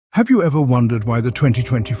Have you ever wondered why the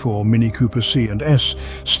 2024 Mini Cooper C and S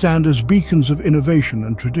stand as beacons of innovation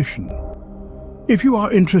and tradition? If you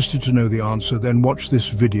are interested to know the answer, then watch this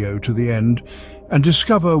video to the end and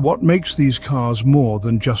discover what makes these cars more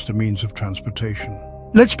than just a means of transportation.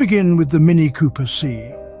 Let's begin with the Mini Cooper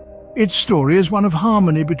C. Its story is one of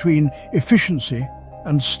harmony between efficiency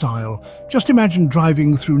and style. Just imagine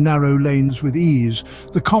driving through narrow lanes with ease,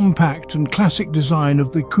 the compact and classic design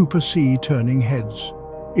of the Cooper C turning heads.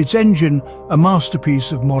 Its engine, a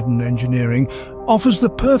masterpiece of modern engineering, offers the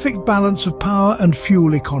perfect balance of power and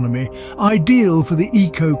fuel economy, ideal for the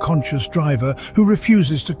eco-conscious driver who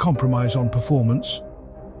refuses to compromise on performance.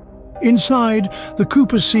 Inside, the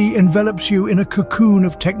Cooper C envelops you in a cocoon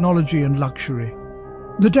of technology and luxury.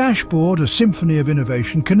 The dashboard, a symphony of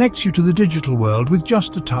innovation, connects you to the digital world with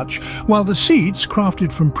just a touch, while the seats,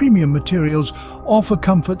 crafted from premium materials, offer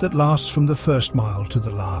comfort that lasts from the first mile to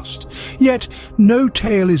the last. Yet, no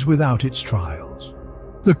tale is without its trials.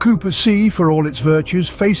 The Cooper C, for all its virtues,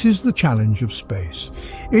 faces the challenge of space.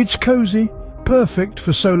 It's cozy, perfect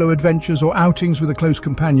for solo adventures or outings with a close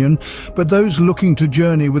companion, but those looking to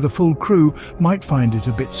journey with a full crew might find it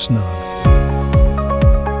a bit snug.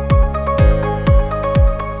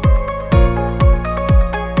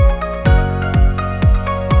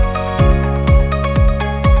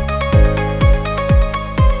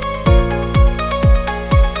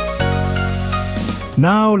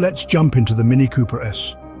 Now let's jump into the Mini Cooper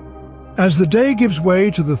S. As the day gives way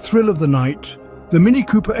to the thrill of the night, the Mini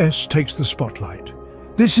Cooper S takes the spotlight.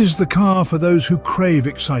 This is the car for those who crave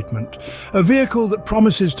excitement, a vehicle that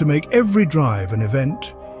promises to make every drive an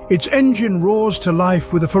event. Its engine roars to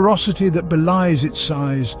life with a ferocity that belies its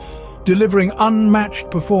size, delivering unmatched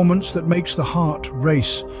performance that makes the heart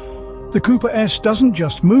race. The Cooper S doesn't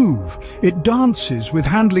just move, it dances with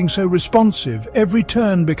handling so responsive, every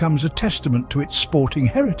turn becomes a testament to its sporting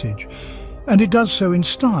heritage. And it does so in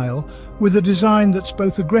style, with a design that's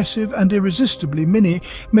both aggressive and irresistibly mini,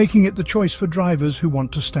 making it the choice for drivers who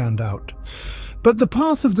want to stand out. But the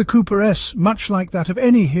path of the Cooper S, much like that of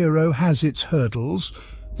any hero, has its hurdles.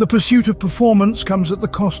 The pursuit of performance comes at the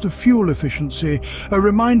cost of fuel efficiency, a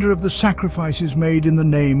reminder of the sacrifices made in the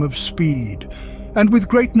name of speed. And with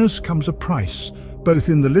greatness comes a price, both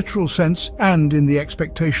in the literal sense and in the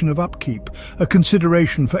expectation of upkeep, a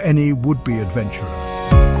consideration for any would-be adventurer.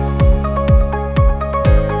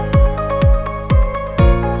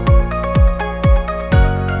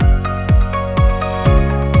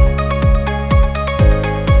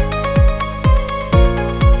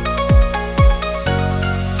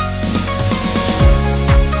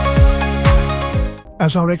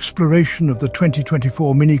 As our exploration of the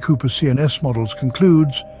 2024 Mini Cooper C and S models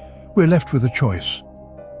concludes, we're left with a choice.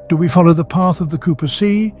 Do we follow the path of the Cooper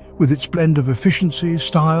C, with its blend of efficiency,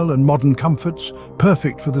 style and modern comforts,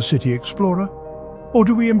 perfect for the city explorer? Or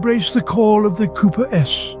do we embrace the call of the Cooper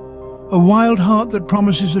S, a wild heart that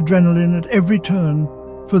promises adrenaline at every turn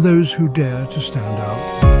for those who dare to stand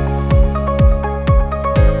out?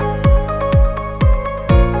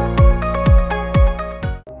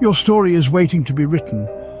 Your story is waiting to be written,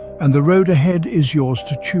 and the road ahead is yours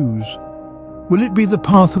to choose. Will it be the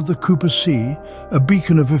path of the Cooper C, a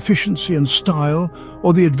beacon of efficiency and style,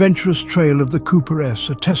 or the adventurous trail of the Cooper S,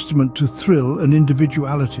 a testament to thrill and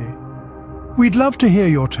individuality? We'd love to hear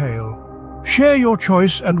your tale. Share your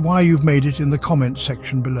choice and why you've made it in the comments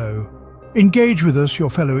section below. Engage with us, your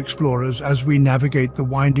fellow explorers, as we navigate the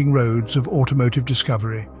winding roads of automotive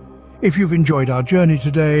discovery. If you've enjoyed our journey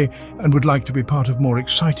today and would like to be part of more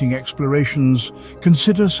exciting explorations,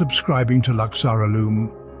 consider subscribing to Luxara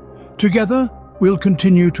Loom. Together, we'll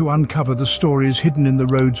continue to uncover the stories hidden in the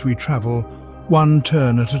roads we travel, one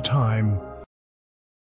turn at a time.